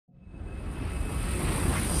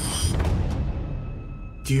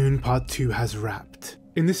Dune Part 2 has wrapped.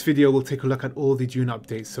 In this video we'll take a look at all the Dune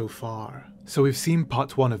updates so far. So we've seen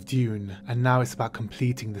part 1 of Dune, and now it's about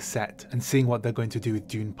completing the set and seeing what they're going to do with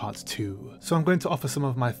Dune Part 2. So I'm going to offer some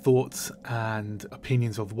of my thoughts and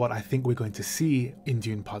opinions of what I think we're going to see in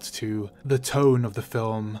Dune Part 2, the tone of the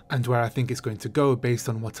film, and where I think it's going to go based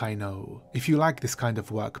on what I know. If you like this kind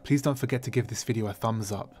of work, please don't forget to give this video a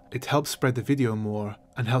thumbs up. It helps spread the video more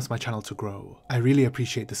and helps my channel to grow. I really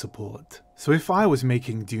appreciate the support. So if I was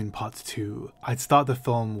making Dune Part 2, I'd start the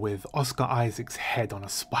film with Oscar Isaac's head on a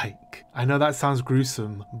spike. I know that sounds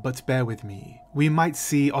gruesome, but bear with me. We might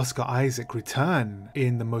see Oscar Isaac return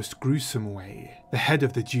in the most gruesome way. The head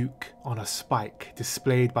of the Duke on a spike,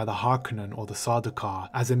 displayed by the Harkonnen or the Sardaukar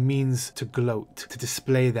as a means to gloat, to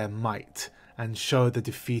display their might, and show the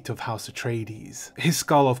defeat of House Atreides. His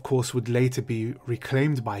skull, of course, would later be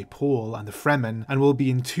reclaimed by Paul and the Fremen and will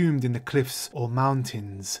be entombed in the cliffs or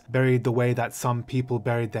mountains, buried the way that some people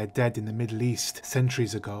buried their dead in the Middle East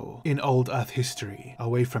centuries ago, in old Earth history,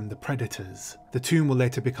 away from the predators. The tomb will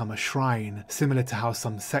later become a shrine, similar to how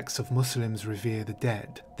some sects of Muslims revere the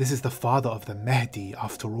dead. This is the father of the Mahdi,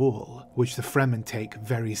 after all, which the Fremen take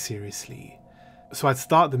very seriously. So I'd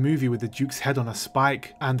start the movie with the Duke's head on a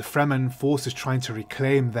spike and the Fremen forces trying to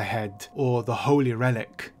reclaim the head, or the holy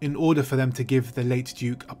relic, in order for them to give the late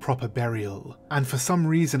Duke a proper burial. And for some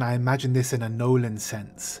reason I imagine this in a Nolan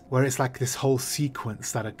sense, where it's like this whole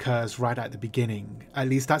sequence that occurs right at the beginning. At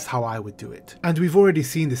least that's how I would do it. And we've already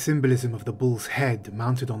seen the symbolism of the bull's head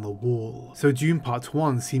mounted on the wall, so Dune Part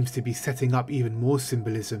 1 seems to be setting up even more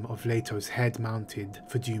symbolism of Leto's head mounted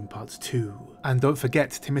for Dune Part 2. And don't forget,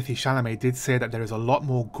 Timothée Chalamet did say that there is a lot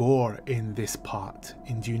more gore in this part,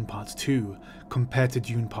 in Dune Part 2, compared to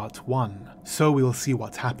Dune Part 1, so we'll see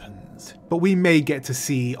what happens. But we may get to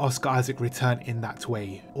see Oscar Isaac return in that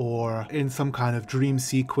way, or in some kind of dream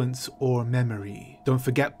sequence or memory. Don't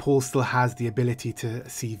forget, Paul still has the ability to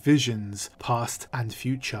see visions, past and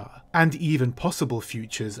future, and even possible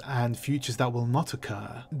futures and futures that will not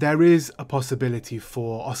occur. There is a possibility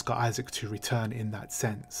for Oscar Isaac to return in that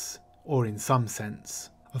sense, or in some sense.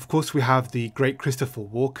 Of course, we have the great Christopher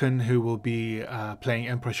Walken, who will be playing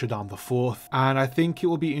Emperor Shaddam IV, and I think it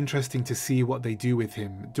will be interesting to see what they do with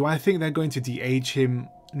him. Do I think they're going to de-age him?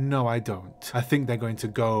 No, I don't. I think they're going to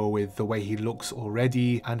go with the way he looks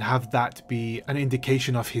already and have that be an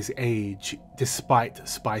indication of his age, despite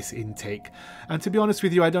spice intake. And to be honest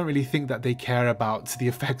with you, I don't really think that they care about the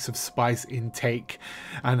effects of spice intake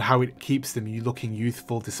and how it keeps them looking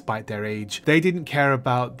youthful despite their age. They didn't care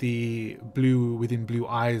about the blue within blue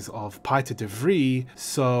eyes of Piter de Vries,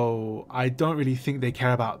 so I don't really think they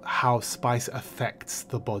care about how spice affects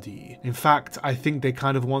the body. In fact, I think they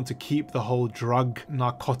kind of want to keep the whole drug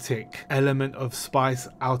narcotic element of spice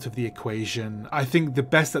out of the equation. I think the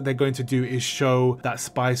best that they're going to do is show that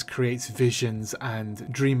spice creates visions and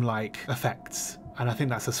dreamlike effects. And I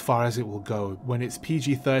think that's as far as it will go. When it's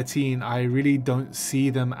PG-13, I really don't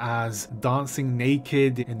see them as dancing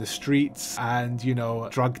naked in the streets and, you know,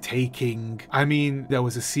 drug taking. I mean, there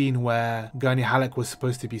was a scene where Gurney Halleck was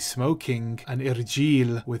supposed to be smoking an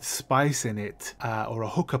irjil with spice in it, or a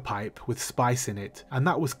hookah pipe with spice in it, and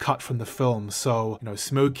that was cut from the film. So, you know,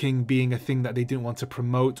 smoking being a thing that they didn't want to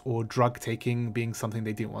promote, or drug taking being something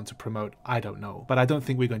they didn't want to promote, I don't know. But I don't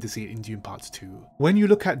think we're going to see it in Dune Part 2. When you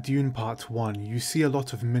look at Dune Part 1, you see a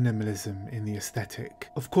lot of minimalism in the aesthetic.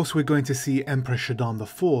 Of course, we're going to see Emperor Shaddam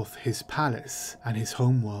IV, his palace, and his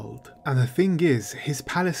homeworld. And the thing is, his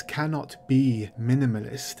palace cannot be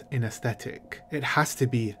minimalist in aesthetic. It has to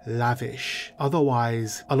be lavish.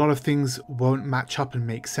 Otherwise, a lot of things won't match up and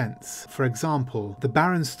make sense. For example, the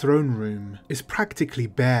Baron's throne room is practically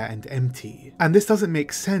bare and empty. And this doesn't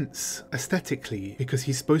make sense aesthetically because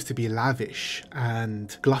he's supposed to be lavish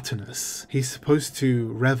and gluttonous. He's supposed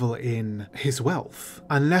to revel in his wealth,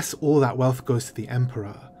 unless all that wealth goes to the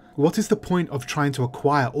Emperor. What is the point of trying to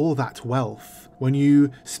acquire all that wealth when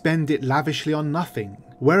you spend it lavishly on nothing?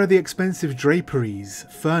 Where are the expensive draperies,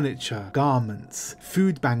 furniture, garments,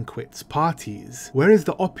 food banquets, parties? Where is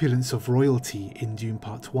the opulence of royalty in Dune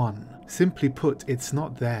Part 1? Simply put, it's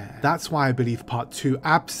not there. That's why I believe Part 2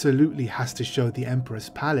 absolutely has to show the Emperor's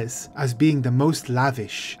palace as being the most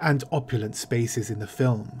lavish and opulent spaces in the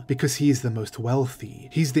film, because he is the most wealthy.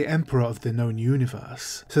 He's the Emperor of the known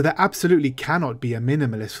universe. So there absolutely cannot be a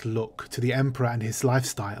minimalist look to the Emperor and his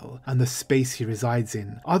lifestyle and the space he resides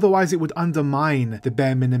in. Otherwise it would undermine the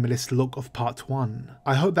bare minimalist look of Part 1.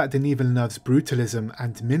 I hope that Denis Villeneuve's brutalism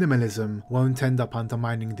and minimalism won't end up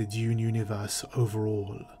undermining the Dune universe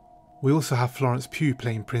overall. We also have Florence Pugh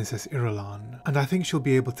playing Princess Irulan, and I think she'll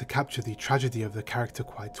be able to capture the tragedy of the character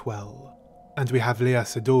quite well. And we have Léa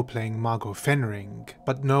Seydoux playing Margot Fenring,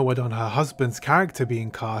 but no word on her husband's character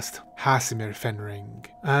being cast, Hasimir Fenring.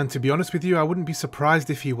 And to be honest with you, I wouldn't be surprised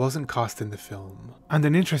if he wasn't cast in the film. And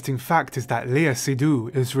an interesting fact is that Léa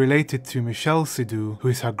Seydoux is related to Michel Seydoux, who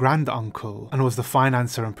is her granduncle, and was the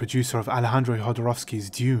financier and producer of Alejandro Jodorowsky's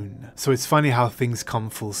Dune. So it's funny how things come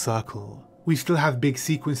full circle. We still have big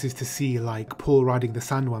sequences to see, like Paul riding the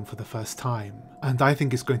sandworm for the first time. And I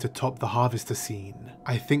think it's going to top the Harvester scene.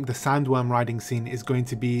 I think the sandworm riding scene is going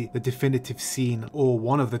to be the definitive scene, or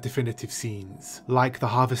one of the definitive scenes, like the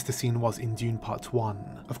Harvester scene was in Dune Part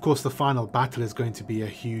 1. Of course, the final battle is going to be a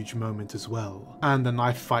huge moment as well. And the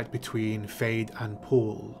knife fight between Fade and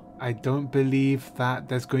Paul. I don't believe that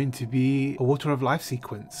there's going to be a Water of Life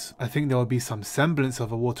sequence. I think there will be some semblance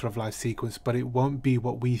of a Water of Life sequence, but it won't be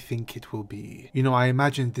what we think it will be. You know, I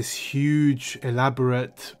imagined this huge,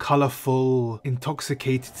 elaborate, colourful,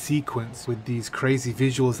 intoxicated sequence with these crazy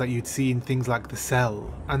visuals that you'd see in things like The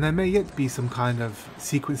Cell. And there may yet be some kind of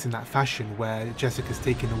sequence in that fashion where Jessica's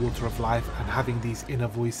taking the Water of Life and having these inner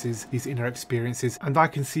voices, these inner experiences, and I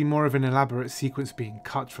can see more of an elaborate sequence being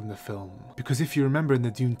cut from the film. Because if you remember in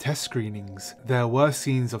the Dune test screenings, there were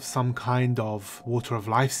scenes of some kind of Water of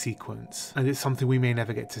Life sequence, and it's something we may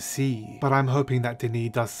never get to see. But I'm hoping that Denis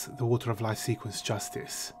does the Water of Life sequence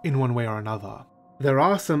justice, in one way or another. There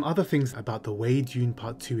are some other things about the way Dune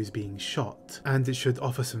Part 2 is being shot, and it should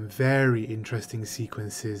offer some very interesting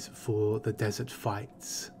sequences for the desert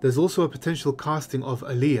fights. There's also a potential casting of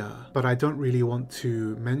Aaliyah, but I don't really want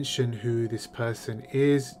to mention who this person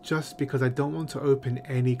is, just because I don't want to open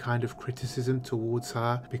any kind of criticism towards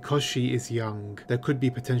her, because she is young. There could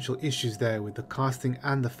be potential issues there with the casting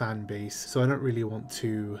and the fan base, so I don't really want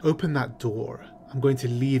to open that door. I'm going to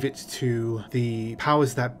leave it to the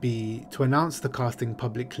powers that be to announce the casting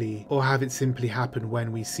publicly, or have it simply happen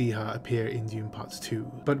when we see her appear in Dune Part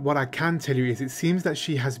 2. But what I can tell you is it seems that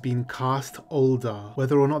she has been cast older.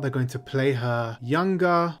 Whether or not they're going to play her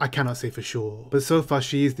younger, I cannot say for sure. But so far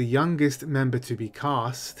she is the youngest member to be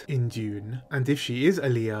cast in Dune, and if she is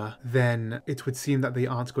Aaliyah, then it would seem that they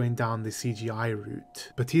aren't going down the CGI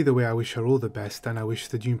route. But either way, I wish her all the best, and I wish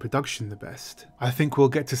the Dune production the best. I think we'll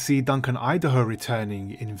get to see Duncan Idaho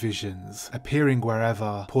returning in visions, appearing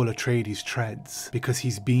wherever Paul Atreides treads, because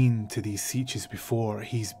he's been to these Sietches before,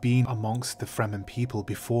 he's been amongst the Fremen people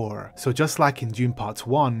before. So just like in Dune Part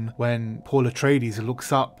 1, when Paul Atreides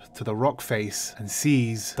looks up to the rock face and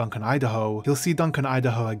sees Duncan Idaho, he'll see Duncan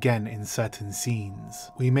Idaho again in certain scenes.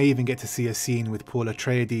 We may even get to see a scene with Paul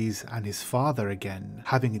Atreides and his father again,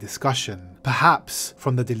 having a discussion. Perhaps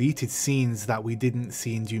from the deleted scenes that we didn't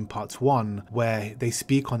see in Dune Part 1, where they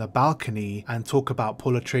speak on a balcony and talk about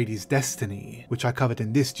Paul Atreides' destiny, which I covered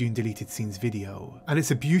in this Dune deleted scenes video. And it's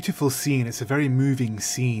a beautiful scene, it's a very moving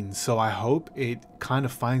scene, so I hope it kind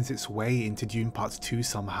of finds its way into Dune Part 2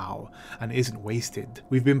 somehow, and isn't wasted.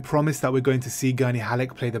 We've been promised that we're going to see Gurney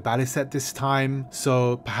Halleck play the balisette this time,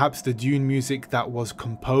 so perhaps the Dune music that was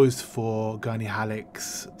composed for Gurney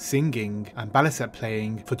Halleck's singing and balisette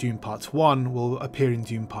playing for Dune Part 1 will appear in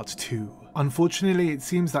Dune Part 2. Unfortunately, it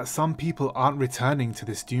seems that some people aren't returning to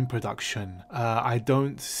this Dune production. I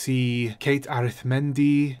don't see Kate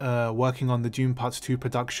Arithmendi working on the Dune Part 2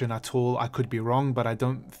 production at all. I could be wrong, but I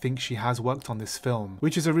don't think she has worked on this film,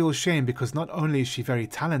 which is a real shame because not only is she very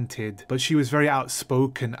talented, but she was very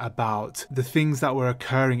outspoken about the things that were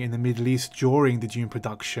occurring in the Middle East during the Dune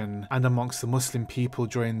production and amongst the Muslim people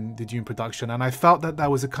during the Dune production. And I felt that there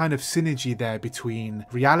was a kind of synergy there between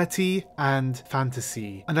reality and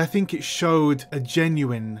fantasy. And I think it showed a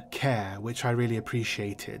genuine care, which I really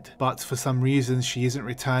appreciated. But for some reason she isn't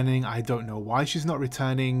returning. I don't know why she's not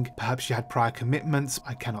returning. Perhaps she had prior commitments.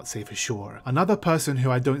 I cannot say for sure. Another person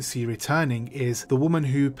who I don't see returning is the woman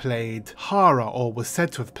who played Hara, or was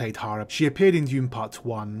said to have played Hara. She appeared in Dune Part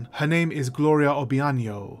 1. Her name is Gloria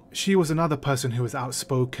Obiano. She was another person who was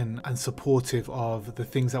outspoken and supportive of the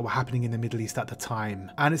things that were happening in the Middle East at the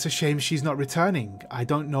time. And it's a shame she's not returning. I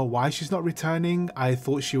don't know why she's not returning. I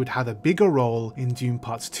thought she would have a bigger role in Dune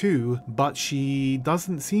Part 2, but she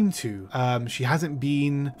doesn't seem to. She hasn't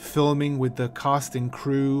been filming with the cast and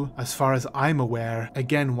crew as far as I'm aware.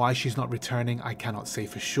 Again, why she's not returning, I cannot say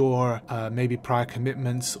for sure. Maybe prior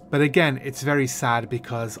commitments. But again, it's very sad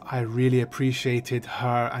because I really appreciated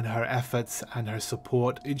her and her efforts and her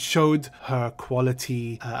support. It showed her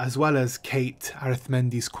quality as well as Kate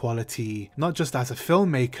Arithmendi's quality, not just as a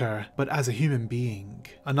filmmaker, but as a human being.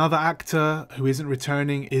 Another actor who isn't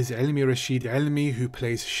returning is Elmi Rashid Elmi, who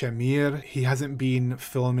plays Shamir. He hasn't been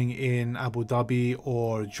filming in Abu Dhabi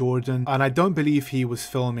or Jordan, and I don't believe he was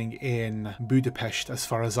filming in Budapest as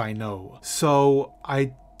far as I know. So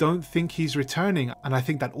I don't think he's returning, and I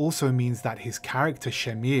think that also means that his character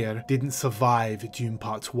Shamir didn't survive Dune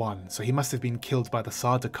Part 1, so he must have been killed by the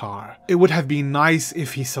Sardaukar. It would have been nice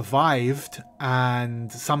if he survived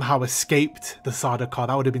and somehow escaped the Sardaukar.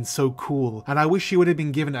 That would have been so cool, and I wish he would have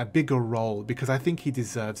been given a bigger role because I think he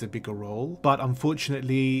deserves a bigger role, but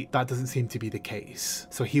unfortunately that doesn't seem to be the case,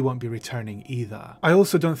 so he won't be returning either. I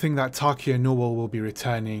also don't think that Takia Nowell will be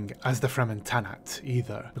returning as the Fremen Tanat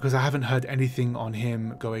either, because I haven't heard anything on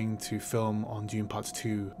him going to film on Dune Part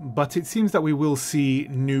 2, but it seems that we will see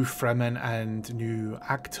new Fremen and new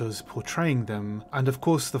actors portraying them, and of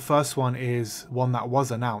course the first one is one that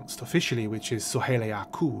was announced officially, which is Sohaila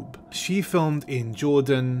Yaqub. She filmed in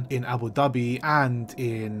Jordan, in Abu Dhabi, and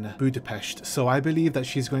in Budapest, so I believe that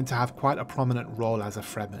she's going to have quite a prominent role as a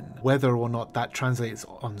Fremen. Whether or not that translates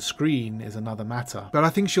on screen is another matter, but I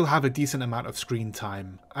think she'll have a decent amount of screen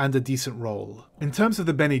time and a decent role. In terms of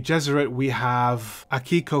the Bene Gesserit, we have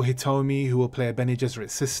Akiko Hitomi, who will play a Bene Gesserit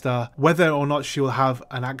sister. Whether or not she will have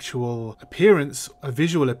an actual appearance, a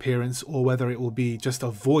visual appearance, or whether it will be just a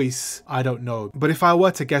voice, I don't know. But if I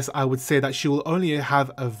were to guess, I would say that she will only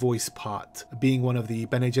have a voice part, being one of the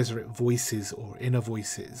Bene Gesserit voices or inner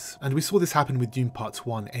voices. And we saw this happen with Dune Part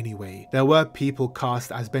 1 anyway. There were people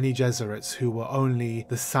cast as Bene Gesserits who were only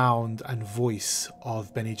the sound and voice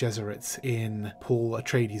of Bene Gesserits in Paul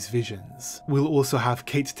Atreides' visions. We'll also have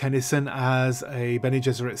Kate Tennyson as a Bene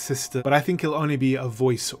Gesserit sister, but I think it'll only be a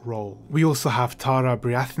voice role. We also have Tara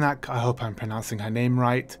Briathnak, I hope I'm pronouncing her name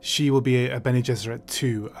right. She will be a Bene Gesserit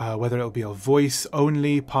too. Whether it'll be a voice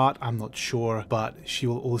only part, I'm not sure, but she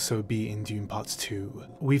will also be in Dune Part 2.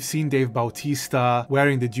 We've seen Dave Bautista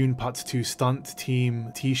wearing the Dune Part 2 stunt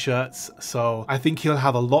team t-shirts, so I think he'll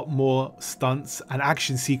have a lot more stunts and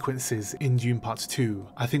action sequences in Dune Part 2.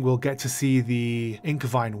 I think we'll get to see the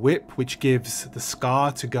Inkvine whip, which gives the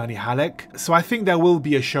scar to Gurney Halleck. So I think there will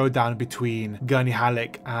be a showdown between Gurney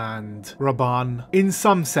Halleck and Rabban in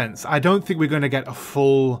some sense. I don't think we're going to get a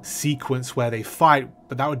full sequence where they fight,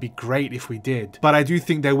 but that would be great if we did. But I do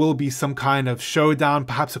think there will be some kind of showdown,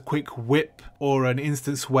 perhaps a quick whip, or an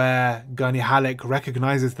instance where Gurney Halleck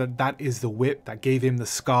recognizes that that is the whip that gave him the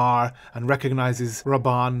scar and recognizes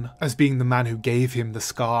Rabban as being the man who gave him the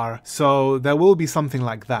scar. So there will be something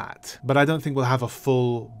like that, but I don't think we'll have a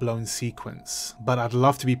full-blown sequence. But I'd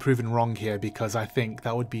love to be proven wrong here because I think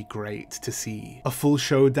that would be great to see. A full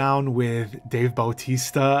showdown with Dave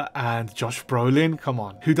Bautista and Josh Brolin? Come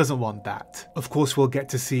on, who doesn't want that? Of course, we'll get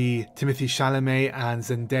to see Timothée Chalamet and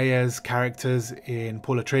Zendaya's characters in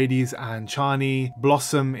Paul Atreides and Chani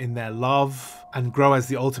blossom in their love and grow as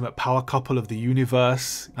the ultimate power couple of the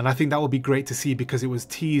universe. And I think that will be great to see because it was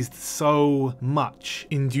teased so much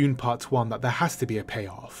in Dune Part 1 that there has to be a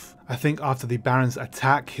payoff. I think after the Baron's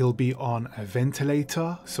attack, he'll be on a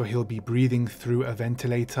ventilator, so he'll be breathing through a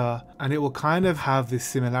ventilator, and it will kind of have this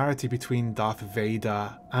similarity between Darth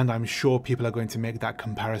Vader, and I'm sure people are going to make that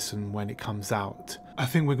comparison when it comes out. I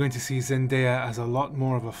think we're going to see Zendaya as a lot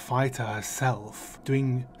more of a fighter herself,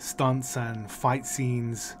 doing stunts and fight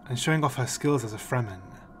scenes, and showing off her skills as a Fremen.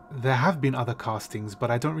 There have been other castings,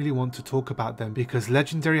 but I don't really want to talk about them because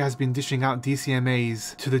Legendary has been dishing out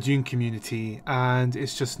DCMAs to the Dune community and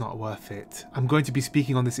it's just not worth it. I'm going to be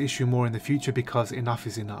speaking on this issue more in the future because enough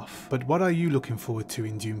is enough. But what are you looking forward to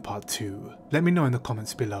in Dune Part 2? Let me know in the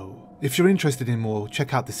comments below. If you're interested in more,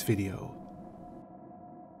 check out this video.